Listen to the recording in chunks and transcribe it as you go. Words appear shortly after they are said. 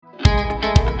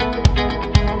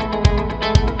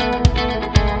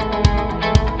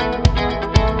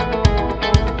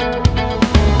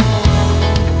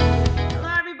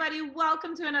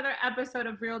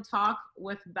episode of Real Talk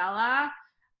with Bella.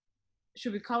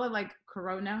 Should we call it like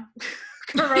Corona?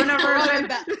 Corona version?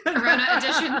 Corona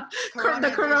edition.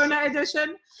 The Corona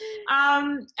edition.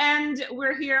 And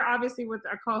we're here obviously with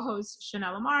our co-host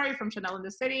Chanel Amari from Chanel in the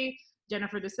City,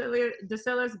 Jennifer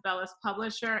DeSillis, Bella's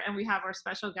publisher, and we have our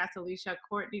special guest Alicia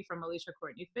Courtney from Alicia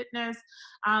Courtney Fitness,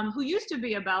 who used to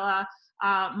be a Bella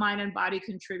Mind and Body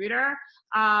contributor.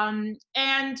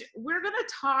 And we're gonna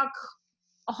talk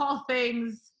all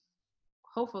things,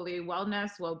 hopefully,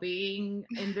 wellness, well-being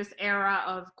in this era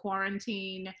of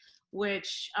quarantine,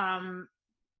 which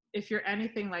if you're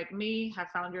anything like me, have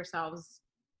found yourselves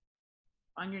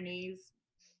on your knees,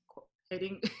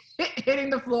 hitting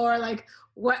the floor, like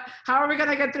how are we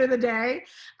gonna get through the day?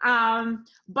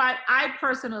 But I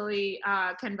personally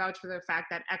can vouch for the fact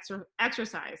that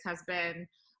exercise has been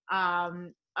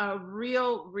a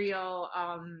real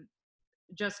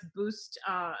just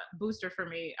booster for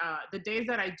me. The days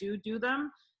that I do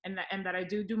them and that I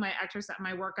do my exercise,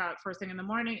 my workout first thing in the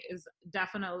morning is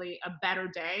definitely a better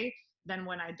day than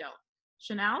when I don't.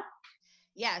 Chanel?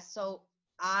 Yeah, so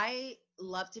I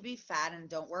love to be fat and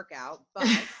don't work out, but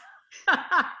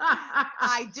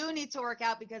I do need to work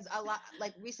out because a lot,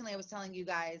 like recently I was telling you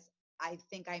guys, I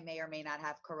think I may or may not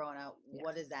have corona. Yes.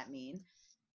 What does that mean?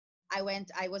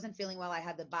 I wasn't feeling well. I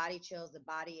had the body chills, the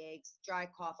body aches, dry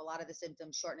cough, a lot of the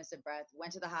symptoms, shortness of breath.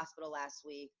 Went to the hospital last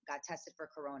week, got tested for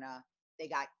corona.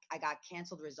 I got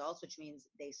canceled results, which means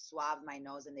they swabbed my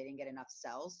nose and they didn't get enough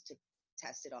cells to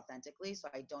test it authentically. So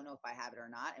I don't know if I have it or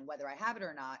not. And whether I have it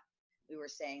or not, we were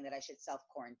saying that I should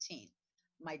self-quarantine.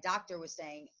 My doctor was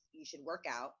saying you should work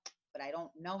out, but I don't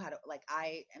know how to, like,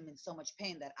 I am in so much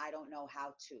pain that I don't know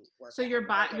how to work. So your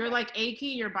body, you're like achy,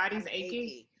 your body's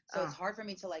achy. So it's hard for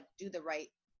me to like do the right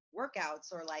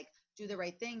workouts or like do the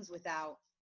right things without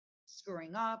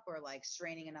screwing up or like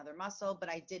straining another muscle. But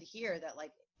I did hear that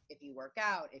like, if you work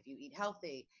out, if you eat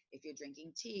healthy, if you're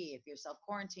drinking tea, if you're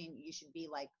self-quarantined, you should be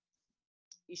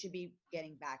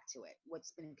getting back to it.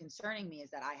 What's been concerning me is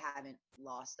that I haven't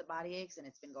lost the body aches and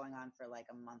it's been going on for like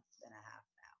a month and a half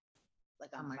now. Like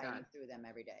I'm fighting through them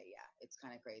every day. Yeah, it's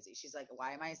kind of crazy. She's like,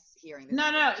 why am I hearing this?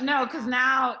 No, because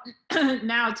now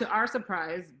to our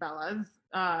surprise, Bella's,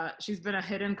 she's been a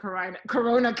hidden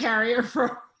corona carrier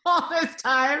for all this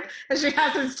time, and she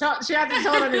hasn't told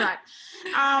anyone.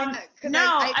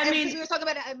 I mean, we were talking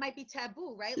about it might be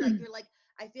taboo, right? Like you're like,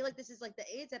 I feel like this is like the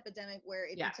AIDS epidemic where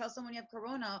if you tell someone you have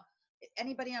corona,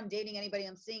 anybody I'm dating, anybody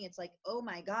I'm seeing, it's like, oh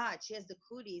my God, she has the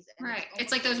cooties. And right.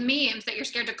 It's like those memes that you're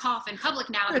scared to cough in public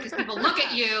now because people look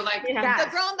at you like.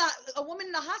 Yes. A woman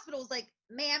in the hospital was like,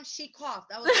 ma'am, she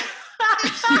coughed. I was like,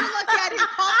 bitch, she look at him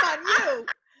cough on you.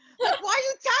 Like, why are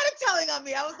you tattling on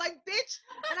me? I was like, bitch.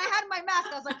 And I had my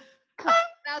mask. I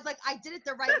was like, I did it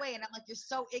the right way. And I'm like, you're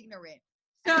so ignorant.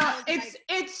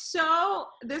 So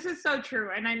this is so true.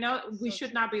 And I know we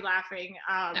should not be laughing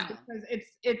because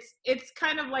it's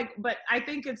kind of like, but I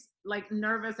think it's like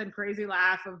nervous and crazy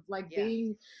laugh of like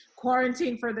being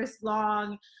quarantined for this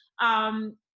long.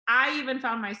 I even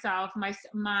found myself,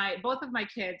 both of my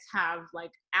kids have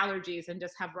like allergies and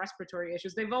just have respiratory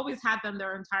issues. They've always had them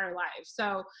their entire life.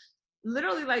 So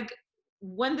literally like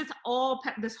when this whole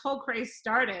craze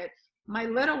started, my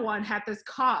little one had this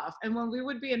cough. And when we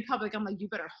would be in public, I'm like, you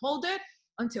better hold it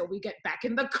until we get back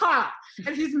in the car.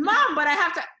 And he's, Mom, but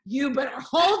you better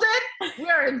hold it.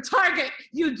 We're in Target.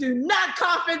 You do not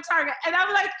cough in Target. And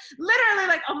I'm like, literally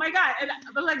like, oh my God. And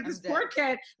I'm like, this poor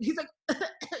kid, he's like,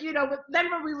 but then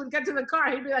when we would get to the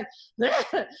car, he'd be like,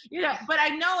 but I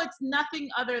know it's nothing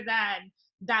other than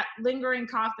that lingering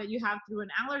cough that you have through an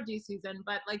allergy season.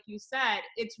 But like you said,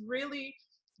 it's really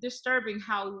disturbing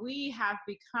how we have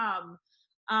become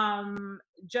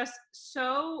just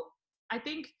so, I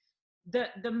think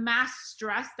the mass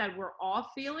stress that we're all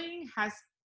feeling has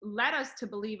led us to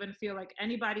believe and feel like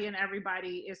anybody and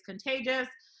everybody is contagious.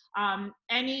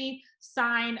 Any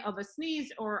sign of a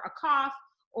sneeze or a cough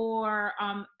or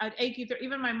an achy throat.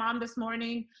 Even my mom this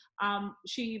morning,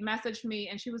 she messaged me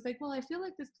and she was like, well, I feel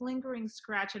like this lingering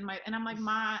scratch in and I'm like,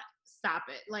 Ma, stop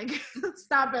it. Like,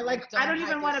 stop it. Like, I don't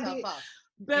even want to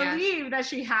believe that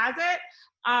she has it.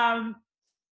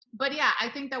 But yeah, I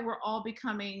think that we're all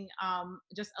becoming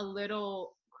just a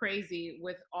little crazy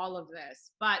with all of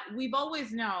this. But we've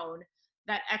always known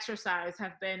that exercise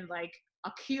have been like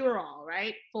a cure-all,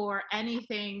 right? For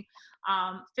anything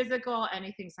physical,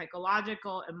 anything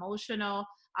psychological, emotional,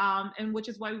 and which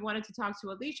is why we wanted to talk to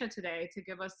Alicia today to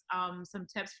give us some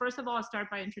tips. First of all, start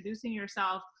by introducing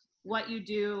yourself, what you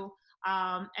do,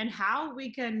 and how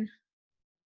we can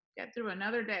get through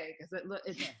another day, because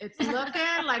it's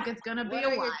looking like it's gonna be a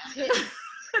while.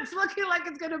 It's looking like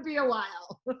it's going to be a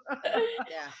while.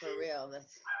 Yeah, for real.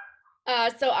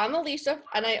 So I'm Alicia,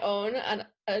 and I own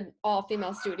an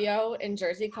all-female studio in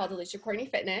Jersey called Alicia Courtney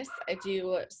Fitness. I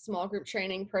do small group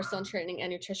training, personal training,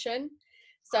 and nutrition.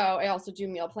 So I also do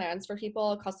meal plans for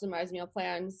people, customized meal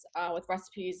plans with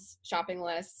recipes, shopping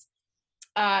lists.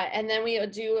 And then we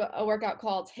do a workout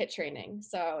called HIIT training.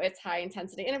 So it's high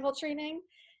intensity interval training.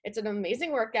 It's an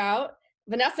amazing workout.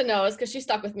 Vanessa knows because she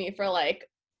stuck with me for like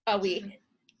a week.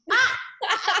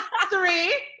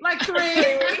 3 weeks.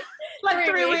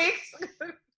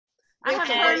 I have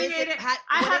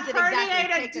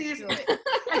herniated discs.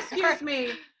 Excuse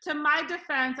me. To my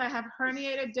defense, I have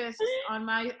herniated discs on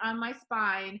my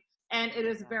spine, and it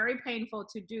is very painful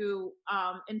to do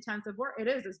intensive work.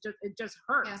 It just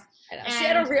hurts.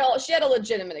 Yeah. She had a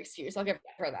legitimate excuse. I'll give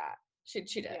her that. She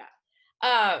did. Yeah.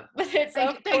 But it's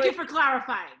thank you for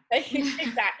clarifying.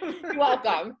 Exactly. You're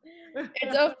welcome.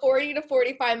 It's a 40 to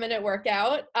 45 minute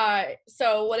workout.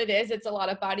 So what it is, it's a lot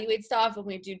of body weight stuff, and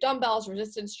we do dumbbells,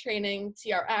 resistance training,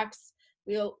 TRX.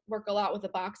 We'll work a lot with a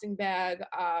boxing bag,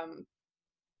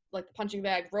 like the punching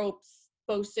bag, ropes,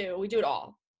 BOSU. We do it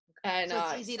all. And so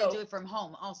it's easy to do it from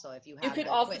home also if you have. You could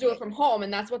also do it from home,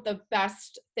 and that's what the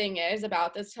best thing is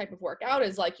about this type of workout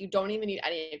is like you don't even need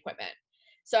any equipment.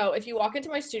 So if you walk into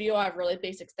my studio, I have really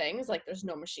basic things, like there's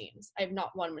no machines. I have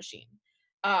not one machine.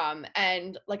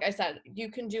 And like I said, you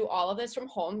can do all of this from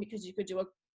home because you could do a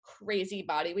crazy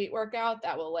body weight workout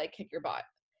that will like kick your butt.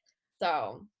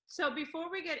 So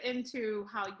before we get into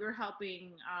how you're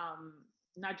helping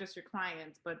not just your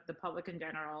clients, but the public in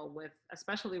general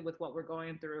especially with what we're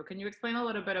going through, can you explain a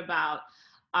little bit about,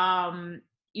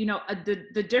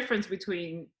 the difference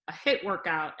between a HIIT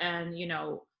workout and,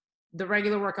 the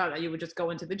regular workout that you would just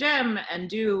go into the gym and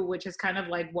do, which is kind of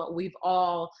like what we've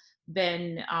all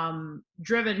been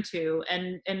driven to.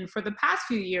 And for the past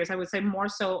few years, I would say more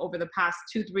so over the past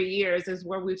 2-3 years is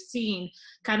where we've seen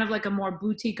kind of like a more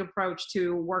boutique approach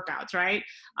to workouts, right?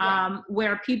 Yeah.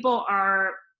 Where people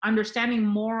are understanding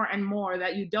more and more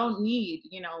that you don't need,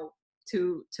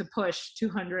 to push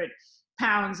 200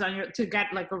 pounds to get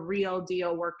like a real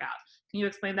deal workout. Can you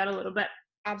explain that a little bit?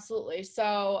 Absolutely.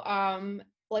 So,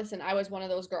 listen, I was one of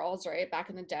those girls, right? Back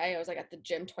in the day, I was like at the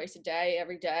gym twice a day,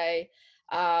 every day.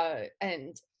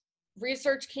 And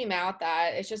research came out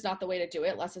that it's just not the way to do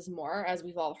it. Less is more, as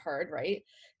we've all heard, right?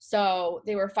 So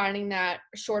they were finding that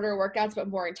shorter workouts, but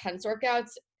more intense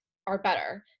workouts are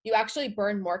better. You actually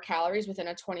burn more calories within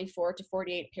a 24 to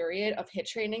 48 period of HIIT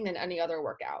training than any other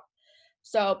workout.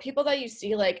 So people that you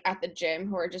see like at the gym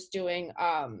who are just doing,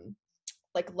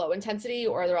 like low intensity,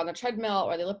 or they're on the treadmill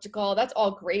or the elliptical, that's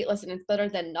all great. Listen, it's better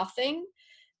than nothing.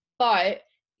 But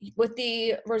with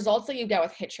the results that you get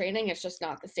with HIIT training, it's just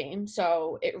not the same.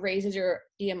 So it raises your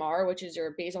BMR, which is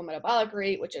your basal metabolic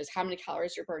rate, which is how many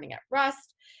calories you're burning at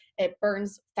rest. It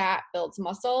burns fat, builds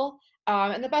muscle.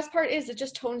 And the best part is it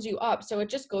just tones you up. So it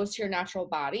just goes to your natural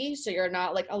body. So you're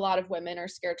not like a lot of women are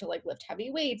scared to like lift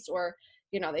heavy weights, or,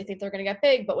 they think they're going to get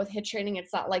big. But with HIIT training,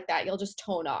 it's not like that. You'll just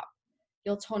tone up.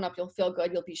 You'll tone up, you'll feel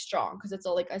good, you'll be strong. Because it's,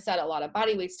 like I said, a lot of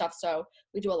body weight stuff. So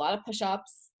we do a lot of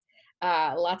push-ups,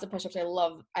 lots of push-ups.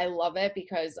 I love it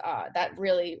because that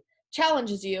really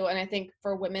challenges you. And I think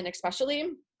for women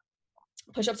especially,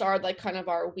 push-ups are like kind of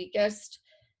our weakest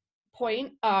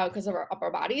point because of our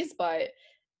upper bodies. But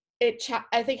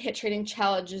I think HIIT training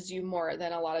challenges you more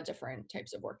than a lot of different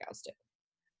types of workouts do.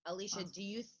 Alicia, do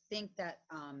you think that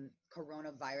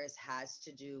coronavirus has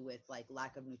to do with like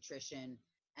lack of nutrition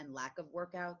and lack of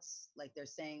workouts? Like they're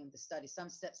saying some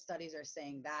studies are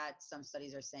saying that, some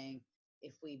studies are saying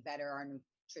if we better our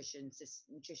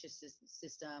nutritious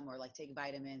system or like take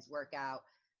vitamins, work out,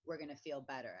 we're going to feel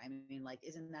better. I mean, like,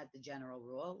 isn't that the general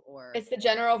rule? Or it's the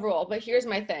general rule, but here's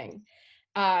my thing,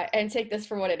 and take this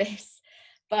for what it is.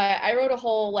 But I wrote a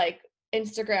whole like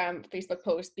Instagram, Facebook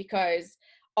post because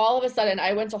all of a sudden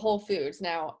I went to Whole Foods.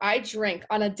 Now I drink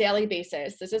on a daily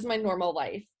basis. This is my normal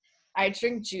life. I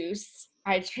drink juice.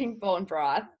 I drink bone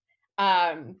broth,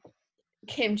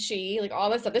 kimchi, like all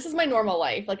this stuff. This is my normal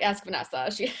life. Like ask Vanessa.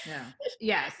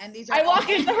 Yes. And I walk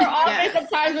into her office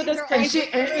sometimes with this crazy.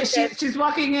 She's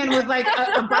walking in with like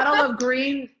a bottle of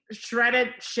green shredded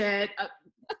shit,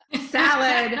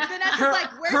 salad,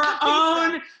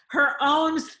 her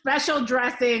own special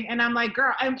dressing, and I'm like,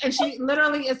 girl, and she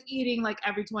literally is eating like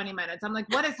every 20 minutes. I'm like,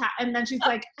 what is and then she's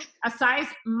like a size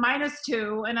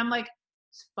 -2, and I'm like,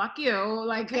 fuck you,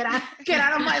 like get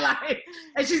out of my life.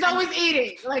 And she's always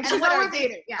eating, like she's always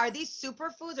eating. Yeah. Are these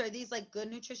superfoods? Are these like good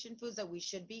nutrition foods that we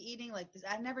should be eating? Like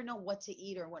I never know what to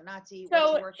eat or what not to eat.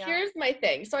 So what to work here's out. my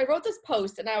thing. So I wrote this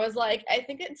post and I was like, I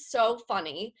think it's so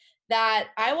funny that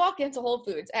I walk into Whole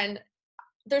Foods and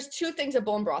there's 2 things of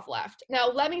bone broth left. Now,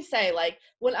 let me say, like,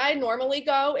 when I normally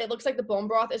go, it looks like the bone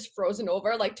broth is frozen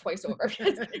over, like, twice over.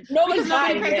 Because no one's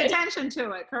nobody buying pays it. attention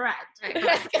to it, correct.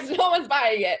 Because no one's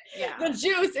buying it. Yeah. The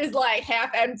juice is, like, half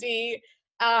empty.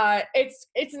 It's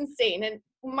insane. And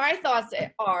my thoughts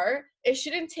are, it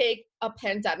shouldn't take a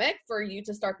pandemic for you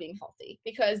to start being healthy,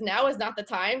 because now is not the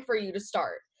time for you to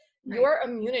start. Right. Your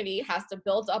immunity has to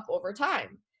build up over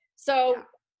time. So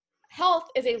health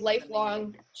is a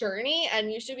lifelong journey,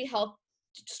 and you should be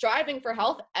striving for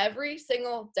health every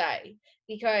single day,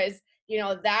 because, you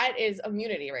know, that is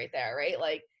immunity right there, right?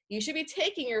 Like, you should be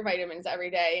taking your vitamins every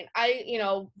day. And you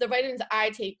know, the vitamins I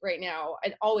take right now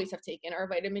and always have taken are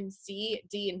vitamin C,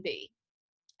 D, and B.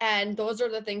 And those are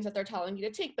the things that they're telling you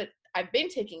to take, but I've been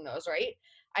taking those, right?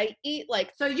 I eat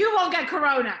like... So you won't get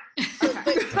corona. It's gonna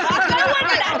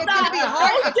be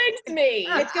hard. Me.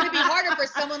 It's gonna be harder for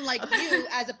someone like you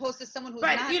as opposed to someone who's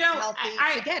not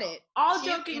healthy to get it. All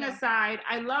joking aside,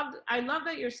 I love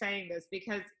that you're saying this,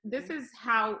 because this is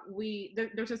how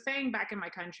there's a saying back in my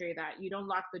country that you don't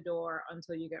lock the door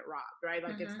until you get robbed, right?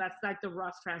 Like that's like the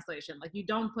rough translation. Like, you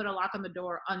don't put a lock on the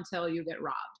door until you get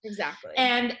robbed. Exactly.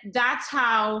 And that's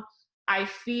how I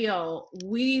feel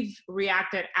we've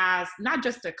reacted, as not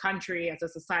just a country, as a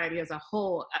society as a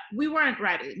whole. We weren't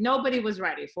ready. Nobody was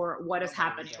ready for what is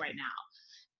happening right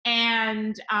now.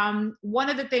 And one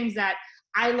of the things that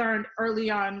I learned early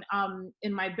on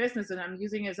in my business, and I'm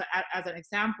using it as an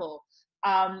example,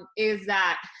 is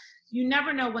that you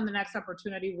never know when the next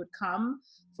opportunity would come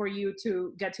for you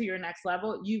to get to your next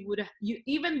level. You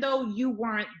even though you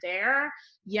weren't there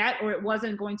yet, or it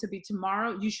wasn't going to be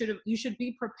tomorrow, you should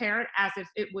be prepared as if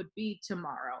it would be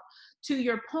tomorrow. To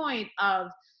your point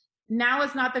of, now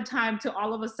is not the time to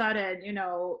all of a sudden, you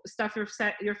know, stuff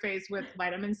your face with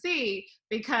vitamin C,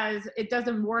 because it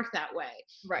doesn't work that way.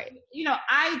 Right. You know,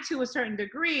 I, to a certain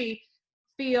degree,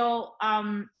 feel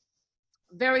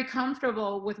very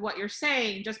comfortable with what you're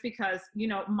saying, just because, you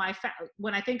know,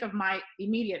 when I think of my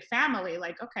immediate family,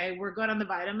 like, okay, we're good on the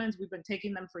vitamins. We've been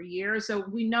taking them for years. So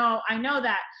I know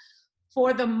that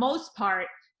for the most part,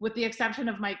 with the exception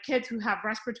of my kids who have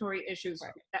respiratory issues,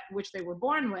 which they were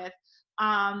born with,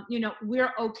 you know,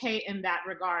 we're okay in that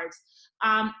regards.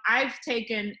 I've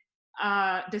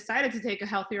decided to take a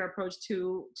healthier approach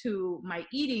to my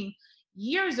eating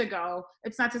years ago.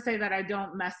 It's not to say that I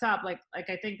don't mess up, like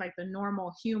I think like the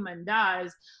normal human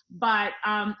does, but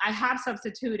I have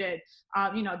substituted,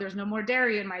 you know, there's no more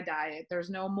dairy in my diet. There's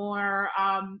no more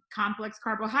complex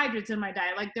carbohydrates in my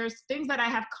diet. Like, there's things that I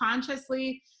have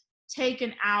consciously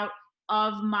taken out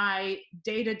of my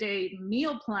day-to-day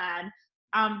meal plan,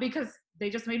 because they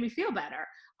just made me feel better.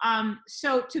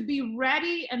 So to be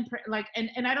ready and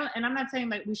I'm not saying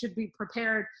that we should be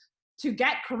prepared to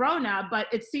get corona, but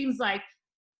it seems like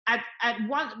at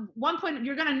one point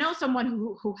you're going to know someone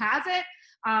who has it.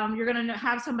 You're going to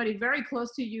have somebody very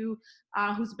close to you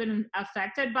who's been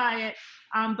affected by it.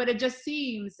 But it just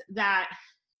seems that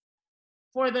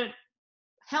for the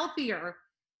healthier,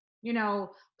 you know,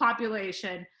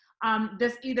 population,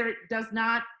 this either does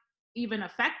not even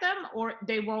affect them, or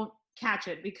they won't catch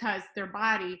it, because their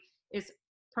body is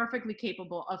perfectly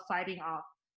capable of fighting off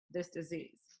this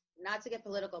disease. Not to get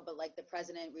political, but like the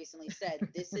president recently said,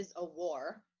 this is a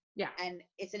war. Yeah. And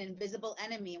it's an invisible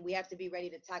enemy, and we have to be ready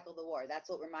to tackle the war. That's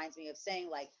what reminds me of saying,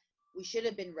 like, we should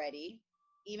have been ready,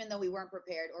 even though we weren't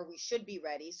prepared, or we should be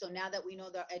ready. So now that we know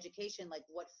the education, like,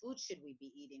 what food should we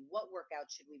be eating? What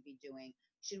workout should we be doing?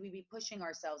 Should we be pushing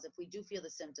ourselves if we do feel the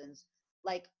symptoms?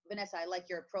 Like, Vanessa, I like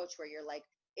your approach where you're like,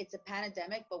 it's a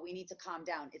pandemic, but we need to calm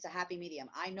down. It's a happy medium.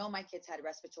 I know my kids had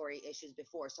respiratory issues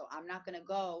before, so I'm not going to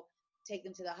go take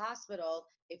them to the hospital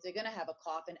if they're going to have a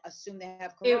cough and assume they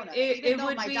have corona. Even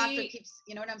though my doctor keeps,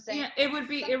 you know what I'm saying? Yeah, it would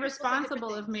be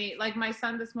irresponsible of me. Like, my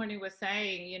son this morning was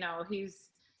saying, you know, he's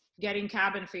getting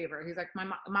cabin fever. He's like,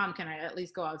 mom, can I at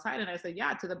least go outside? And I said,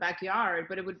 yeah, to the backyard.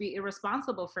 But it would be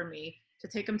irresponsible for me to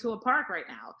take him to a park right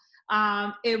now.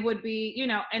 It would be, you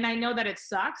know, and I know that it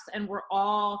sucks, and we're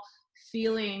all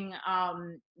feeling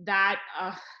that.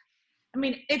 I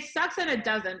mean, it sucks and it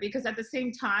doesn't, because at the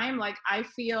same time, like, I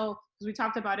feel, because we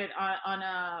talked about it on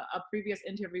a previous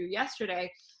interview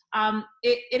yesterday,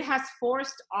 it has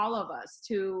forced all of us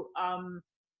to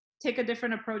take a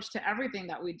different approach to everything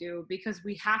that we do, because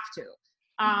we have to.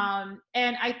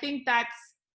 And I think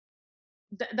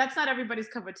that's not everybody's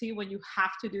cup of tea, when you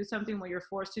have to do something, when you're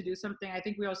forced to do something. I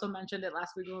think we also mentioned it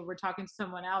last week when we were talking to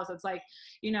someone else. It's like,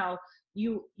 you know,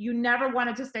 you never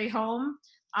wanted to stay home,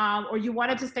 or you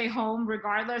wanted to stay home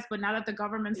regardless, but now that the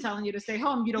government's telling you to stay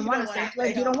home, you don't want to stay.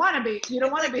 Like you don't want to be. You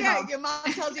don't want to be home. Your mom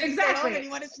tells you to Exactly. stay home, and you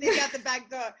want to sneak out the back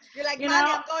door. You're like, You Mommy,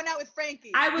 know, I'm going out with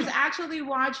Frankie. I was actually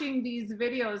watching these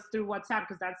videos through WhatsApp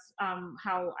because that's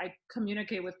how I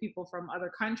communicate with people from other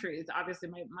countries. Obviously,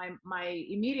 my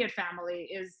immediate family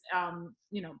is,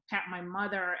 my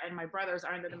mother and my brothers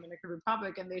are in the Dominican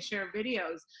Republic, and they share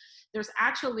videos. There's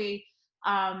actually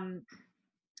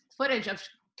footage of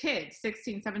kids,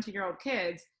 16, 17-year-old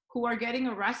kids, who are getting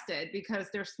arrested because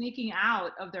they're sneaking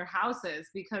out of their houses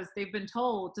because they've been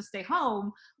told to stay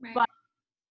home. Right. But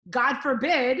God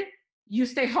forbid you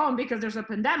stay home because there's a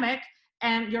pandemic,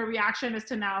 and your reaction is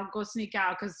to now go sneak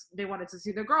out because they wanted to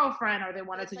see their girlfriend, or they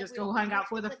wanted to just go hang out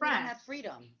with a friend. We don't have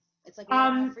freedom. It's like we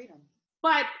don't have freedom.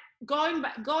 But going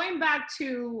back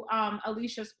to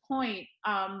Alicia's point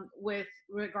with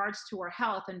regards to our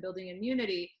health and building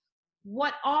immunity,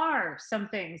 what are some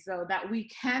things though that we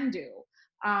can do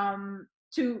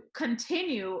to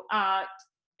continue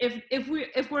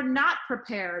if we're not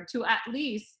prepared to at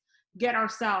least get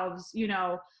ourselves,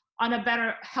 on a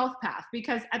better health path?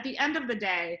 Because at the end of the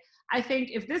day, I think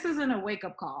if this isn't a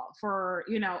wake-up call for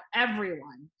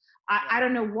everyone, I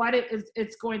don't know what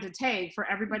it's going to take for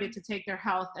everybody to take their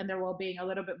health and their well-being a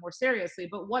little bit more seriously.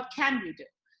 But what can we do?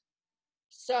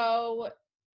 So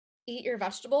eat your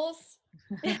vegetables.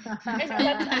 I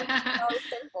know that's so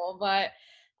simple, but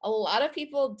a lot of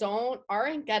people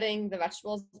aren't getting the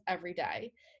vegetables every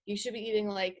day. You should be eating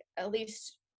like at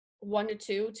least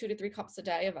 2 to 3 cups a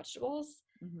day of vegetables.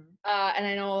 Mm-hmm. And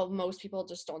I know most people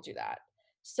just don't do that.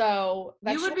 So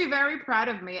you would be very proud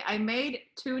of me. I made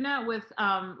tuna with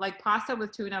pasta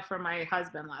with tuna for my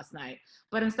husband last night,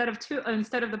 but instead of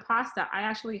the pasta, I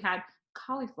actually had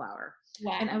cauliflower.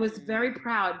 Wow. And I was very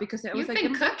proud because it was You've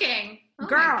been cooking. Oh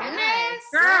girl.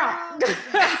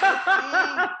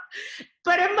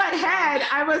 But in my head,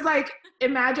 I was like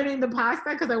imagining the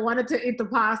pasta because I wanted to eat the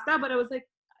pasta, but I was like,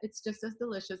 it's just as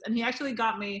delicious. And he actually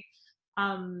got me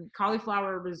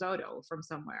cauliflower risotto from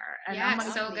somewhere. And yeah, I'm like,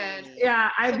 so good. Yeah,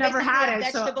 I've never had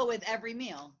it. Vegetable with every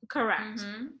meal. Correct.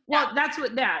 Mm-hmm. Well, that's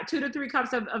what 2 to 3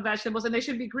 cups of vegetables, and they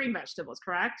should be green vegetables,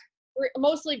 correct?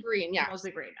 Mostly green, yeah.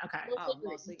 Mostly green. Okay.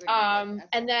 Mostly green.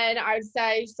 And then I'd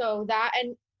say so that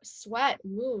and sweat,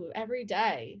 move every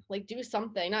day. Like do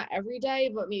something, not every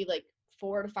day, but maybe like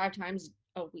 4 to 5 times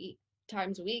a week.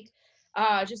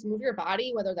 Just move your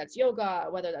body, whether that's yoga,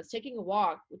 whether that's taking a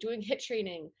walk, doing HIIT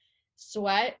training.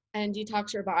 Sweat and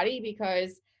detox your body,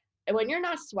 because when you're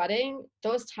not sweating,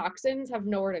 those toxins have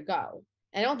nowhere to go.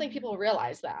 And I don't think people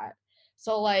realize that.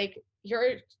 So like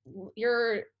you're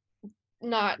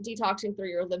not detoxing through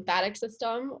your lymphatic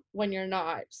system when you're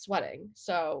not sweating.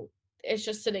 So it's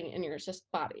just sitting in your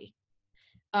body.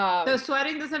 So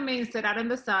sweating doesn't mean sit out in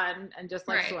the sun and just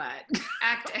sweat.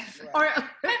 Active. Or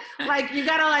like you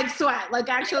gotta like sweat, like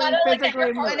actually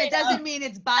physically move. And it doesn't mean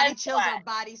it's body chills or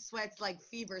body sweats, like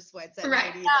fever sweats at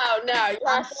night either. No,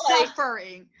 you're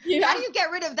suffering. How do you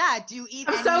get rid of that? Do you eat?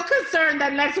 I'm so concerned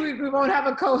that next week we won't have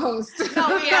a co-host. No,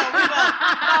 we will.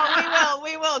 No,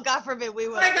 we will. God forbid, we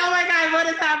will. Like, oh my God, what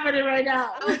is happening right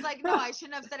now? I was like, no, I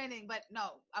shouldn't have said anything, but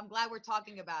no, I'm glad we're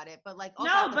talking about it. But like,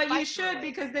 no, but you should,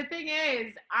 because the thing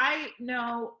is, I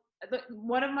know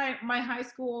one of my high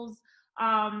school's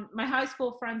my high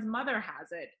school friend's mother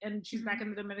has it, and she's back in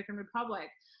the Dominican Republic.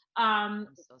 So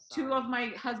 2 of my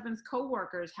husband's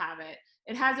coworkers have it.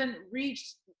 It hasn't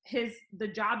reached the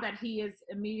job that he is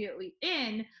immediately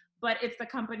in, but it's the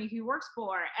company he works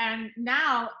for. And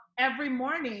now every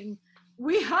morning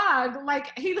we hug, like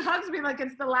he hugs me like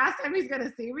it's the last time he's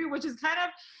gonna see me, which is kind of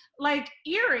like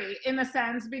eerie in a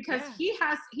sense, because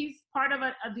he's part of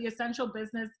the essential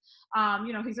business.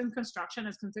 He's in construction,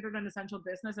 is considered an essential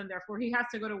business, and therefore he has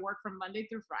to go to work from Monday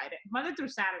through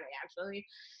Saturday actually.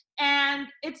 And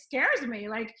it scares me.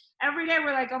 Like every day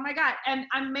we're like, oh my God. And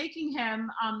I'm making him,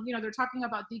 they're talking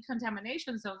about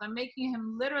decontamination zones. I'm making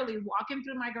him literally walk in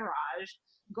through my garage,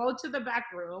 go to the back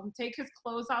room, take his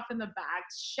clothes off in the back,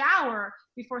 shower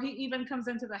before he even comes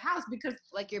into the house, because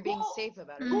like you're being safe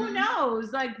about it. Who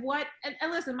knows? Like what? And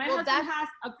listen, my husband has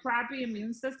a crappy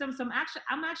immune system, so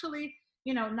I'm actually,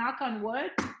 knock on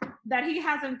wood, that he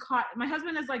hasn't caught. My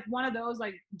husband is like one of those,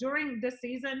 like during this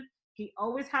season, he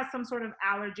always has some sort of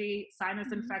allergy,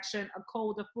 sinus infection, a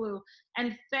cold, a flu,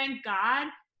 and thank God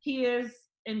he is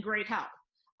in great health.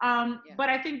 But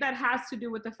I think that has to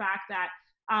do with the fact that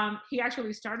he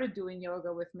actually started doing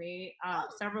yoga with me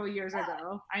several years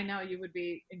ago. I know you would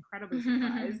be incredibly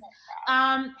surprised.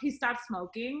 He stopped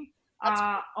smoking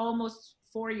almost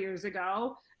 4 years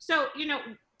ago. So,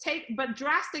 but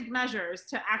drastic measures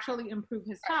to actually improve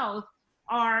his health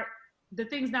are the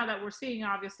things now that we're seeing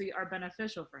obviously are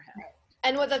beneficial for him.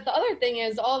 And what the other thing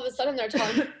is, all of a sudden they're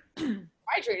telling you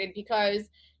hydrated because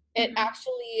it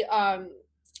actually,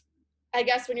 I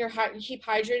guess when you keep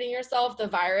hydrating yourself, the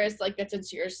virus like gets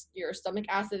into your stomach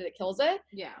acid and it kills it.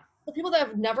 Yeah. The people that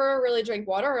have never really drank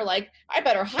water are like, I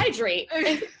better hydrate and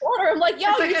drink water. I'm like, yo,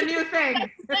 it's like a new thing.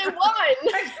 Day one.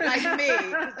 Like me,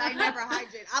 because I never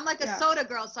hydrate. I'm like a soda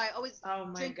girl, so I always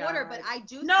drink water, but I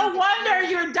do. No wonder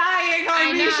you're dying,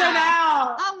 Alicia,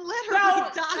 now. I'm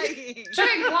literally dying.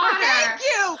 Drink water. Thank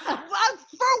you. For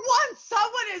once,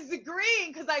 someone is agreeing,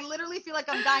 because I literally feel like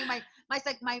I'm dying. My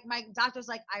doctor's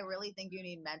like, I really think you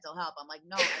need mental help. I'm like,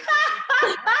 no.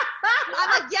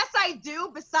 I'm like, yes, I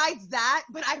do. Besides that,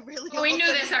 but I really. Well, we knew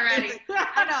this already.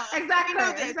 I know.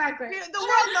 Exactly. Exactly. The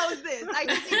world knows this. I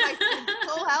just need my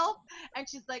physical help. And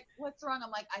she's like, what's wrong?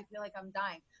 I'm like, I feel like I'm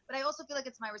dying. But I also feel like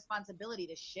it's my responsibility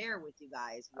to share with you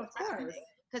guys what's happening.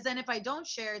 Because then if I don't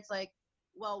share, it's like,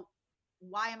 well,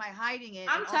 why am I hiding it?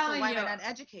 I'm telling you, why am I not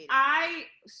educated? I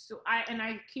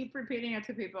keep repeating it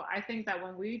to people. I think that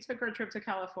when we took our trip to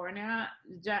California,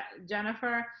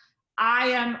 Jennifer, I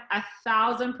am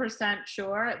 1,000%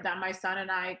 sure that my son and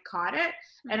I caught it.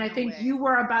 And I think you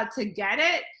were about to get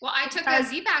it. Well, I took a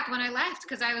Z-Pack when I left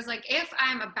because I was like, if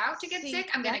I'm about to get sick,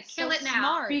 I'm going to kill it now.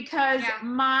 Smart. Because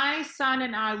my son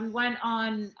and I, we went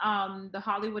on the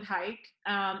Hollywood hike.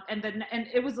 And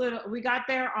it was we got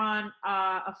there on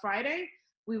a Friday.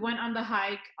 We went on the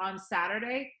hike on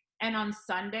Saturday. And on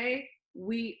Sunday,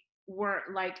 we were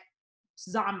like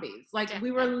zombies.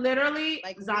 We were literally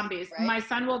like zombies. Right? My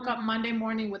son woke up Monday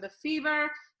morning with a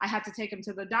fever. I had to take him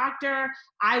to the doctor.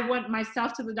 I went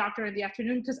myself to the doctor in the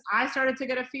afternoon because I started to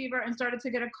get a fever and started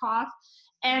to get a cough.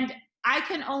 And I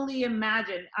can only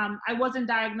imagine. I wasn't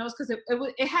diagnosed because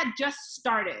it had just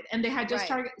started, and they had just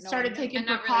started taking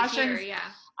precautions. Really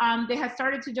here, they had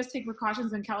started to just take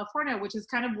precautions in California, which is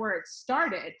kind of where it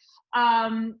started.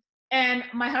 And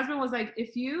my husband was like,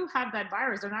 if you have that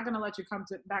virus, they're not going to let you come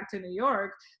back to New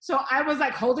York. So I was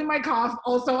like holding my cough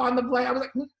also on the plane. I was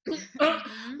like,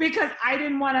 because I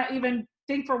didn't want to even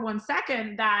think for 1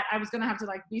 second that I was going to have to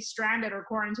like be stranded or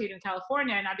quarantined in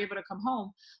California and not be able to come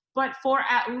home. But for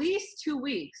at least 2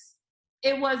 weeks,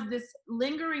 it was this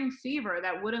lingering fever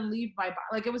that wouldn't leave my body.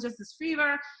 Like it was just this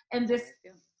fever and this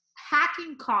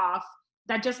hacking cough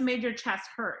that just made your chest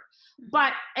hurt.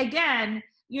 But again,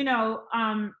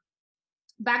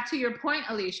 back to your point,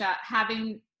 Alicia,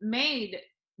 having made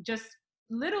just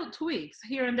little tweaks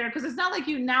here and there, because it's not like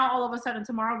you now all of a sudden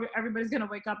tomorrow everybody's going to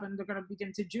wake up and they're going to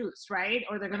begin to juice, right?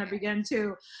 Or they're going to begin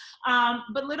to,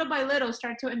 but little by little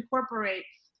start to incorporate,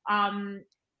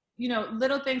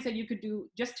 little things that you could do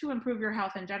just to improve your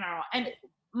health in general. And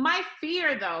my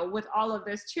fear though, with all of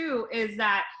this too, is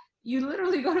that you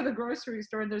literally go to the grocery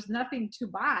store and there's nothing to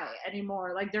buy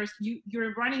anymore. Like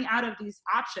you're running out of these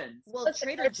options. Well,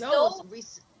 Trader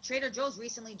Joe's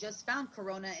recently just found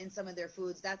Corona in some of their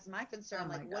foods. That's my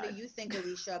concern. What do you think,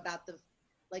 Alicia, about the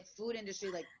food industry?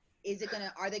 Like,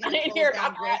 are they gonna close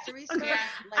down grocery stores? Yeah.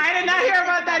 I did not hear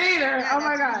about that either. Yeah, oh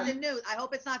my God. Recent news. I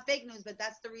hope it's not fake news, but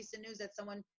that's the recent news that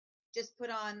someone just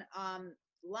put on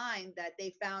line that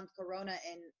they found Corona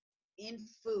in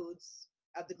foods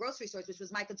of the grocery stores, which was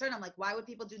my concern. I'm like, why would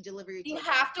people do delivery? You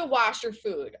have to wash your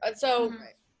food. So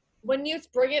when you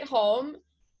bring it home,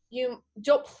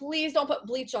 please don't put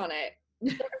bleach on it.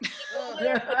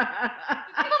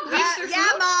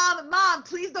 Mom,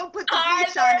 please don't put the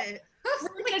bleach on it.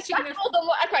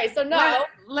 Okay, so no.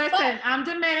 Listen, I'm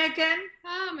Dominican,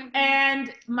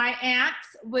 and my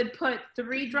aunts would put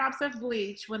 3 drops of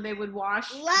bleach when they would wash.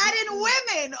 Latin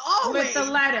women, always. With the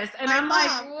lettuce. And my I'm mom.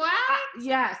 like, what?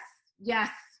 Yes.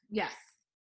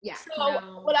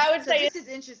 So what I would say this is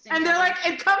interesting. And they're like,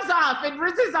 it comes off, it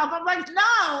rinses off. I'm like,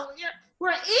 no, we're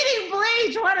eating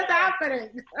bleach. What is happening?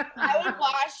 I would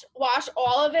wash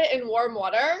all of it in warm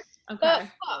water, but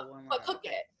cook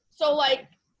it. So like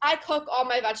I cook all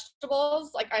my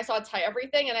vegetables, like I saute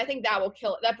everything, and I think that will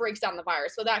kill it. That breaks down the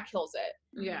virus, so that kills it.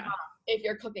 Yeah. If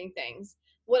you're cooking things.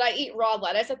 Would I eat raw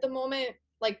lettuce at the moment?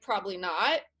 Like probably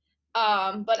not.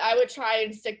 But I would try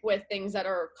and stick with things that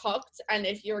are cooked. And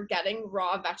if you're getting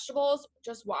raw vegetables,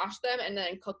 just wash them and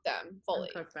then cook them fully.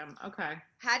 Cook them. Okay.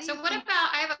 I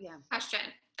have a question.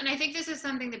 And I think this is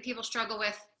something that people struggle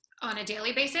with on a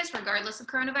daily basis, regardless of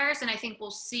coronavirus. And I think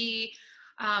we'll see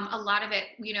a lot of it,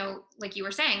 like you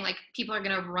were saying, like people are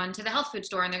going to run to the health food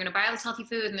store and they're going to buy all this healthy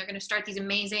food and they're going to start these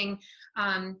amazing,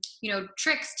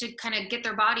 tricks to kind of get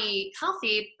their body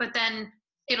healthy, but then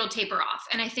it'll taper off.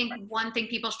 And I think one thing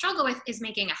people struggle with is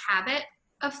making a habit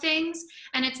of things.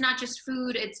 And it's not just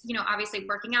food, it's, obviously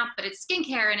working out, but it's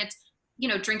skincare and it's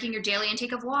drinking your daily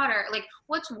intake of water. Like,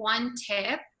 what's one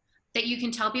tip that you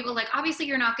can tell people? Like, obviously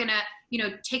you're not gonna,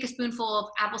 take a spoonful of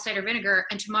apple cider vinegar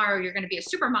and tomorrow you're gonna be a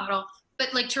supermodel,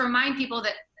 but like to remind people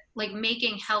that like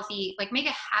making healthy, like make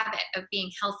a habit of being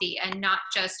healthy and not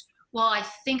just, well, I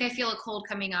think I feel a cold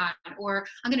coming on, or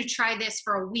I'm going to try this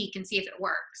for a week and see if it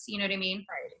works. You know what I mean?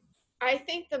 Right. I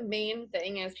think the main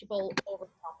thing is people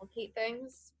overcomplicate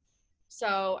things.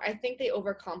 So I think they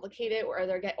overcomplicate it, or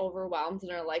they get overwhelmed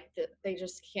and are like, they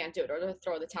just can't do it, or they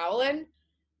throw the towel in.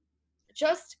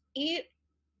 Just eat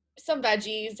some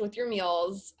veggies with your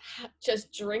meals.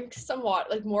 Just drink some water,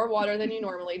 like more water than you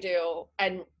normally do,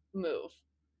 and move.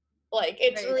 Like,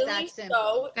 it's really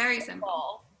so very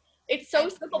simple. It's so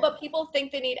simple, but people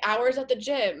think they need hours at the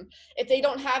gym. If they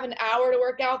don't have an hour to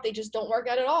work out, they just don't work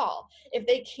out at all. If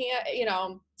they can't,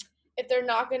 if they're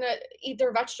not going to eat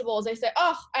their vegetables, they say,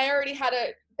 oh, I already had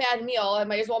a bad meal. I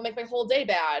might as well make my whole day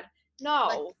bad.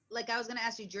 No. Like I was going to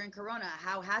ask you, during Corona,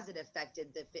 how has it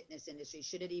affected the fitness industry?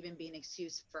 Should it even be an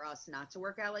excuse for us not to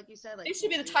work out, like you said? Like, it should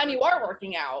be the time you are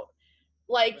working out.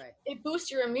 Like, it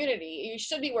boosts your immunity. You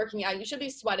should be working out. You should be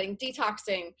sweating,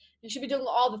 detoxing. You should be doing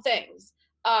all the things.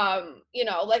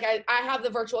 Like I have the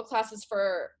virtual classes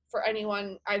for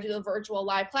anyone. I do the virtual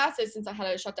live classes since I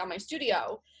had to shut down my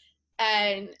studio,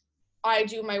 and I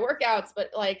do my workouts, but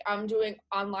like I'm doing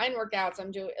online workouts.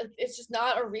 It's just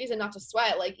not a reason not to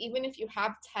sweat. Like, even if you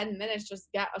have 10 minutes,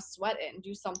 just get a sweat in,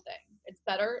 do something. It's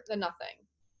better than nothing.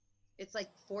 It's like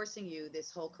forcing you,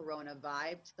 this whole Corona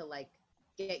vibe, to like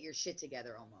get your shit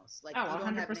together almost. Like,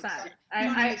 100%.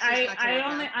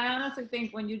 I honestly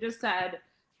think when you just said,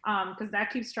 because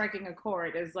that keeps striking a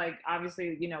chord, is like,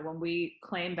 obviously, when we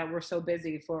claim that we're so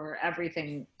busy for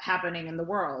everything happening in the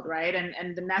world, right?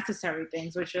 And the necessary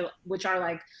things, which are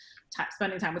like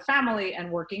spending time with family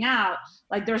and working out,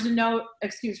 like there's no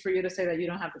excuse for you to say that you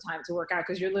don't have the time to work out,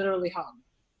 because you're literally home.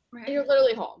 Right. You're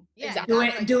literally home. Yeah,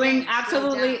 exactly. Doing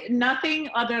absolutely nothing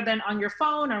other than on your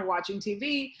phone or watching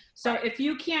TV. So if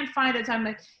you can't find a time,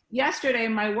 like yesterday,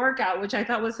 my workout, which I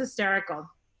thought was hysterical,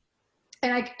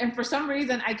 and for some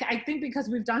reason, I think because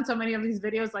we've done so many of these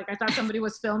videos, like I thought somebody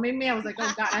was filming me. I was like,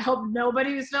 oh God, I hope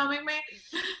nobody is filming me,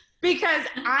 because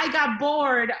I got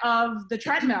bored of the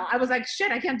treadmill. I was like,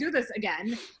 shit, I can't do this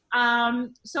again.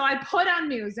 So I put on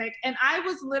music, and I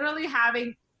was literally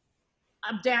having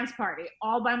a dance party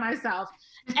all by myself.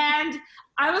 And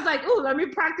I was like, ooh, let me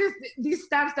practice these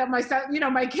steps that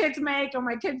my kids make or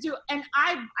my kids do. And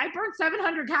I burned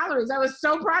 700 calories. I was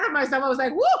so proud of myself. I was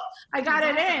like, woo, I got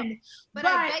it in. But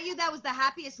I bet you that was the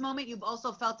happiest moment you've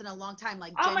also felt in a long time.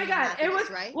 Like, oh my God, it was,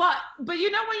 right? Well, but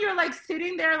when you're like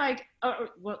sitting there, like,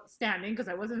 standing, because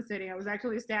I wasn't sitting, I was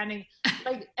actually standing,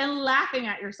 like, and laughing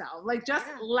at yourself, like just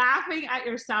laughing at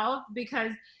yourself,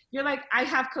 because you're like,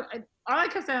 all I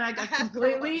kept saying, like, I've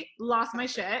completely lost my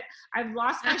shit. I've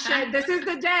lost my shit. This is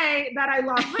the day that I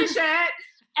lost my shit.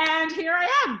 And here I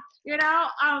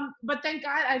am, but thank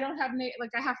God I don't have,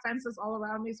 I have fences all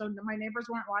around me. So my neighbors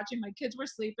weren't watching. My kids were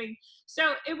sleeping.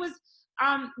 So it was,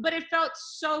 but it felt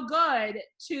so good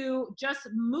to just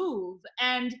move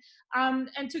and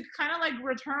to kind of like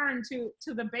return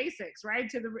to the basics, right?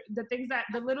 To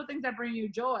the little things that bring you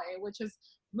joy, which is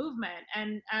movement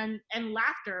and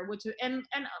laughter, which is, and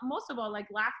most of all, like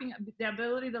laughing, the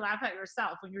ability to laugh at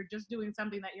yourself when you're just doing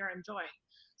something that you're enjoying.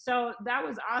 So that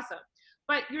was awesome.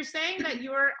 But you're saying that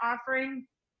you're offering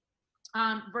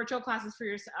virtual classes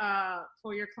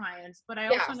for your clients, but I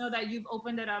also know that you've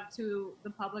opened it up to the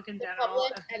public in general.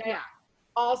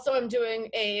 Also, I'm doing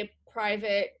a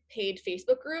private paid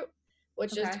Facebook group,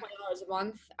 which is $20 a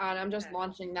month, and I'm just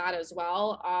launching that as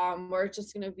well. We're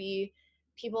just going to be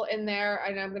people in there,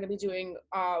 and I'm going to be doing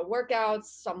workouts,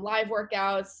 some live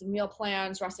workouts, meal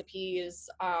plans, recipes,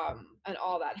 and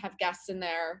all that. Have guests in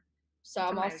there. So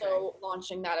I'm also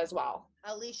launching that as well.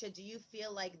 Alicia, do you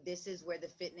feel like this is where the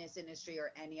fitness industry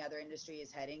or any other industry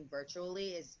is heading virtually?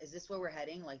 Is this where we're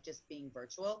heading, like just being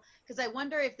virtual? Because I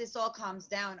wonder if this all calms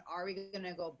down, are we going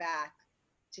to go back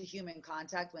to human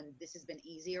contact when this has been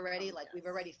easy already? Like we've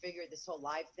already figured this whole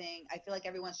live thing. I feel like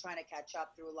everyone's trying to catch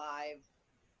up through live.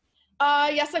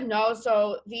 Yes and no.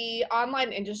 So the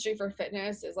online industry for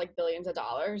fitness is like billions of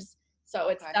dollars. So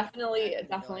it's definitely a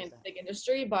big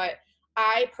industry, but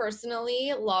I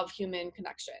personally love human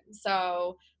connection.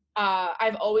 So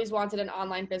I've always wanted an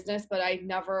online business, but I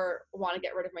never want to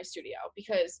get rid of my studio,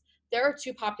 because there are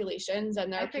two populations,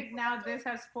 and I think now this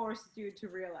has forced you to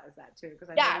realize that too.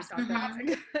 Because I was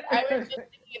just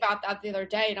thinking about that the other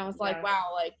day, and I was like, wow,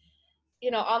 like,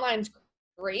 online's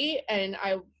great. And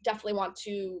I definitely want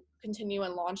to continue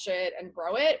and launch it and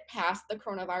grow it past the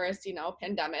coronavirus,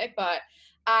 pandemic. But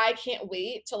I can't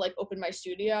wait to like open my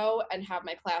studio and have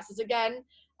my classes again.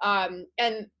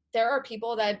 And there are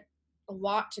people that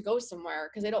want to go somewhere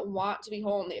because they don't want to be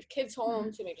home. They have kids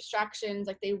home, too many distractions.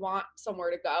 Like they want somewhere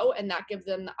to go, and that gives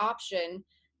them the option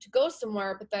to go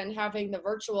somewhere. But then having the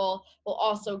virtual will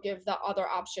also give the other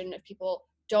option if people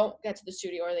don't get to the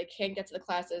studio or they can't get to the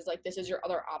classes. Like this is your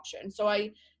other option. So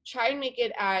I try and make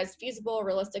it as feasible,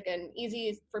 realistic, and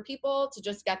easy for people to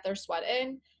just get their sweat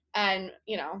in. And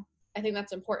I think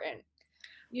that's important.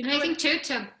 And I think too,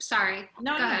 sorry.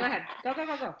 No, go ahead.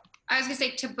 Go. I was gonna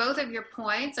say, to both of your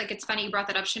points, like it's funny you brought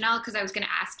that up, Chanel, because I was gonna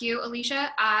ask you,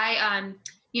 Alicia. I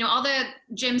all the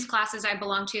gyms classes I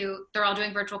belong to, they're all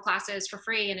doing virtual classes for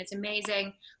free, and it's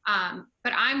amazing.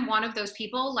 But I'm one of those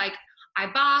people, like I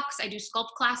box, I do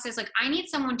sculpt classes. Like I need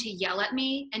someone to yell at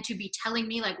me and to be telling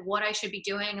me like what I should be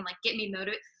doing and like get me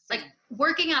motivated. Like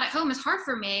working out at home is hard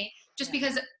for me just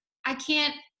because I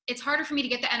can't. It's harder for me to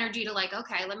get the energy to like,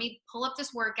 okay, let me pull up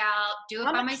this workout, do it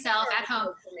by myself at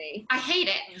home. I hate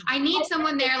it. I need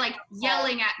someone there like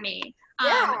yelling at me.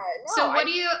 So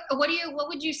what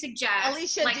would you suggest,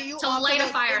 Alicia, like, do you to light a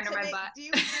fire under my butt? Do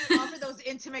you offer those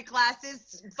intimate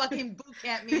classes? Fucking boot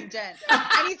camp me and Jen.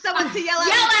 I need someone to yell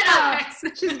at us.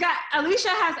 Alicia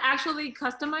has actually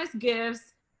customized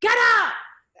gifts. Get up!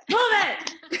 Move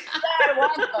it! I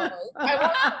want those.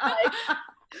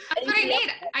 That's what I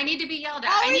need. I need to be yelled at.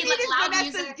 All I need like loud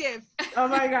Vanessa's music. gift. Oh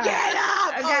my God. Get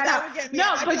up! That would get me.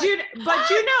 No, but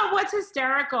you know what's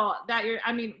hysterical that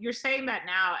you're saying that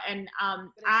now, and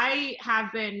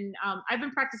I've been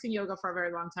practicing yoga for a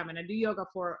very long time, and I do yoga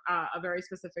for a very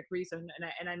specific reason.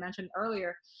 And I mentioned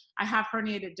earlier, I have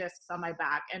herniated discs on my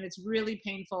back, and it's really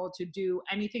painful to do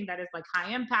anything that is like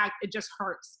high impact. It just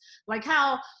hurts like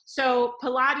hell. So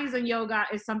Pilates and yoga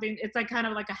is something. It's like kind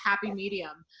of like a happy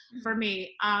medium for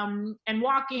me. And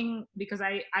walking, because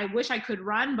I wish I could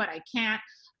run, but I can't.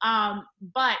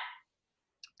 But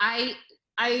I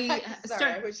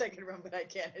wish I could run, but I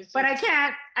can't. But I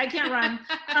can't run.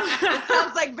 It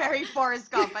sounds like very Forrest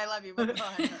Gump. I love you, but go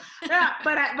ahead. Yeah,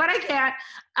 but I can't.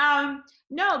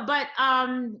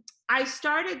 I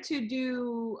started to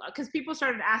do, because people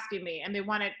started asking me and they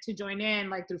wanted to join in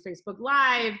like through Facebook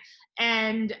Live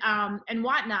and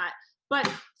whatnot. But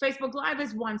Facebook Live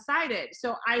is one-sided.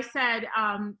 So I said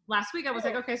last week, I was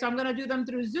like, okay, so I'm going to do them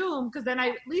through Zoom, because then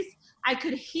at least I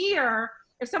could hear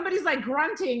if somebody's like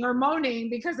grunting or moaning,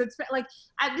 because it's like,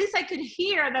 at least I could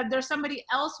hear that there's somebody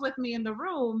else with me in the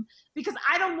room, because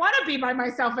I don't want to be by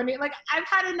myself. And like, I've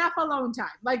had enough alone time.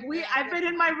 Like I've been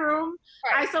in my room,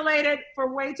 isolated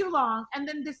for way too long. And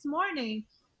then this morning,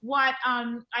 what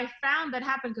I found that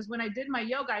happened, because when I did my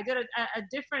yoga, I did a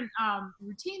different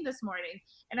routine this morning,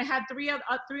 and I had three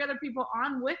other people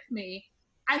on with me.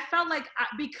 I felt like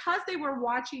because they were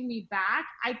watching me back,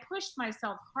 I pushed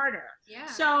myself harder. Yeah.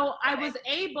 So I was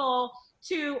able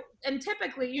to, and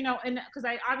typically, and because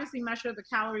I obviously measure the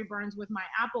calorie burns with my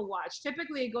Apple Watch,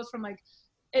 typically it goes from like,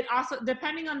 it also,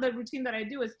 depending on the routine that I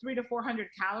do, is 300 to 400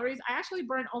 calories. I actually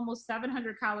burn almost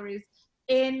 700 calories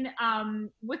in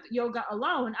with yoga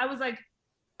alone. I was like,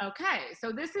 okay,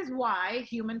 so this is why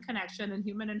human connection and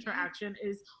human interaction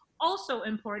is also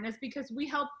important, is because we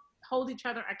help hold each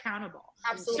other accountable.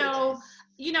 Absolutely. So,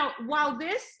 while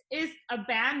this is a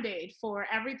Band-Aid for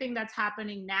everything that's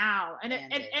happening now, and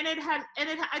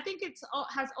I think it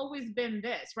has always been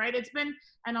this, right? It's been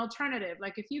an alternative.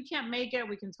 Like if you can't make it,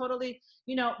 we can totally,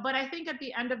 but I think at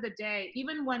the end of the day,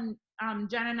 even when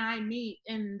Jen and I meet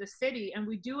in the city and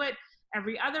we do it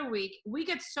every other week, we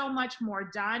get so much more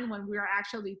done when we are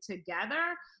actually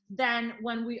together than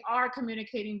when we are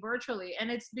communicating virtually.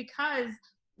 And it's because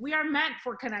we are meant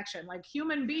for connection. Like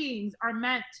human beings are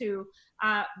meant to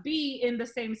be in the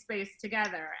same space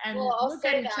together and look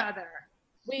at each other.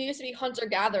 We used to be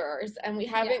hunter-gatherers, and we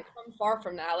haven't come far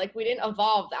from that. Like we didn't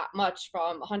evolve that much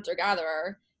from a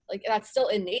hunter-gatherer. Like that's still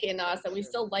innate in us, and we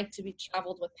still like to be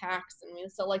traveled with packs, and we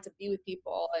still like to be with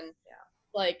people, and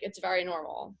like it's very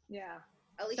normal. Yeah.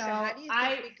 Alicia, how do you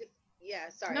think we could? Yeah,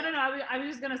 sorry. No. I was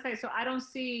just gonna say. So I don't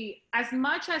see, as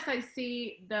much as I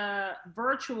see the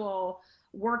virtual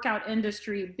workout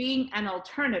industry being an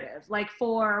alternative, like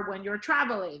for when you're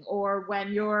traveling or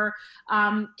when you're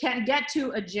can't get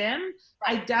to a gym.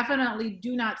 Right. I definitely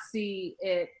do not see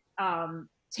it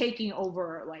taking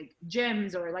over like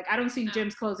gyms, or like I don't see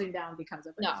gyms closing down because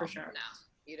of it. For sure. No,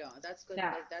 you don't. That's good.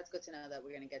 Yeah. That's good to know that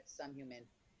we're gonna get some human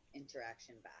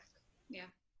interaction back. Yeah.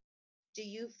 Do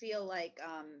you feel like,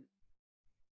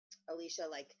 Alicia,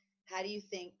 like, how do you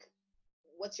think,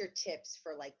 what's your tips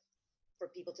for like for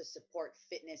people to support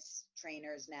fitness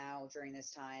trainers now during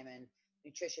this time and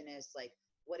nutritionists? Like,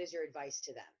 what is your advice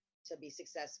to them to be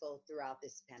successful throughout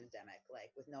this pandemic,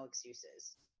 like with no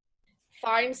excuses?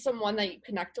 Find someone that you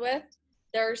connect with.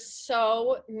 There's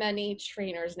so many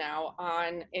trainers now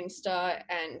on Insta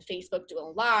and Facebook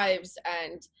doing lives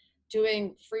and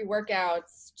doing free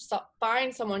workouts. So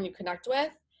find someone you connect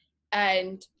with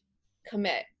and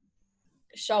commit.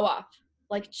 Show up.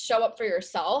 Like, show up for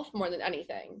yourself more than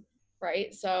anything,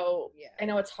 right? So I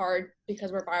know it's hard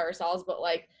because we're by ourselves, but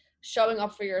like showing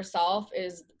up for yourself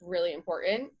is really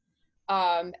important.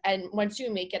 And once you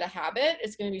make it a habit,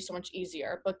 it's going to be so much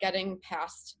easier. But getting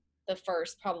past the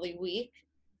first probably week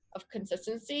of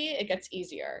consistency, it gets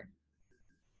easier.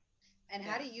 And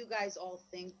how do you guys all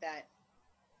think that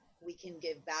we can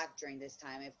give back during this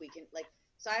time? If we can, like,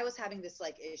 so I was having this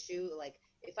like issue, like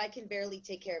if I can barely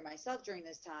take care of myself during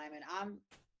this time and I'm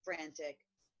frantic,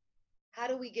 how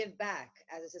do we give back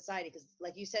as a society? Because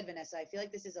like you said, Vanessa, I feel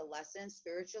like this is a lesson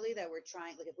spiritually that we're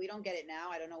trying, like if we don't get it now,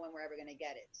 I don't know when we're ever going to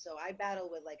get it. So I battle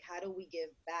with like, how do we give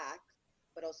back,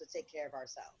 but also take care of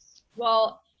ourselves?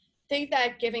 Well, I think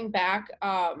that giving back,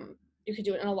 you could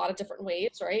do it in a lot of different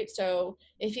ways, right? So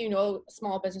if you know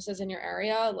small businesses in your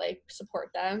area, like support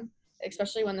them,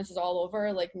 especially when this is all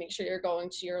over, like make sure you're going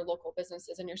to your local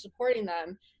businesses and you're supporting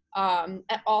them. And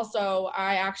also,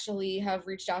 I actually have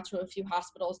reached out to a few